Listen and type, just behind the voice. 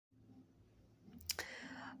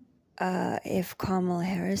if Kamala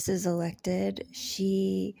Harris is elected,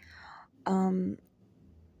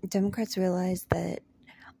 Democrats realize that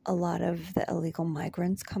a lot of the illegal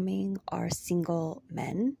migrants coming are single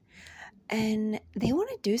men, and they want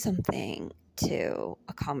to do something to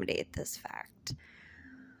accommodate this fact.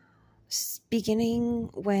 Beginning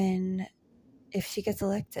if she gets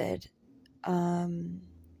elected,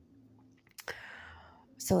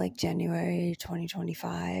 so like January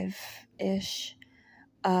 2025-ish,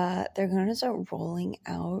 they're going to start rolling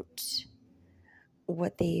out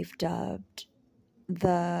what they've dubbed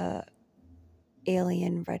the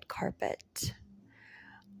alien red carpet.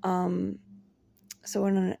 So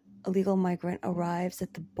when an illegal migrant arrives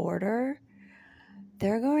at the border,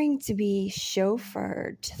 they're going to be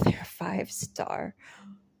chauffeured to their 5-star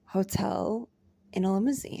hotel in a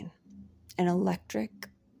limousine, an electric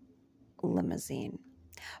limousine,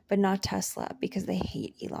 but not Tesla because they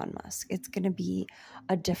hate Elon Musk. It's going to be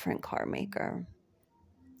a different car maker.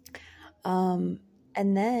 And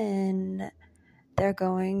then they're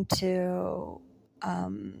going to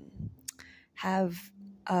have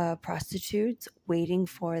prostitutes waiting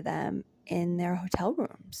for them in their hotel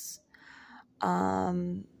rooms,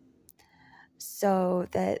 so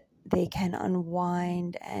that they can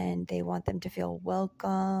unwind, and they want them to feel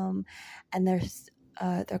welcome. And they're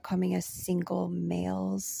coming as single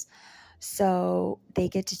males, so they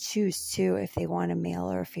get to choose too if they want a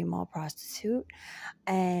male or a female prostitute,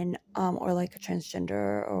 and or like a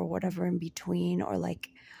transgender or whatever in between, or like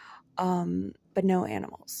but no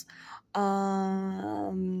animals.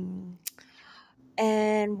 And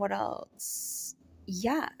what else?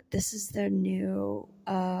 Yeah, this is their new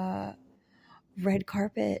red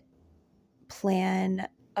carpet plan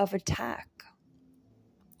of attack.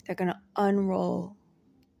 They're going to unroll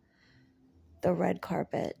the red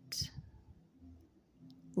carpet,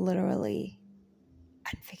 literally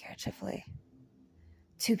and figuratively.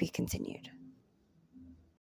 To be continued.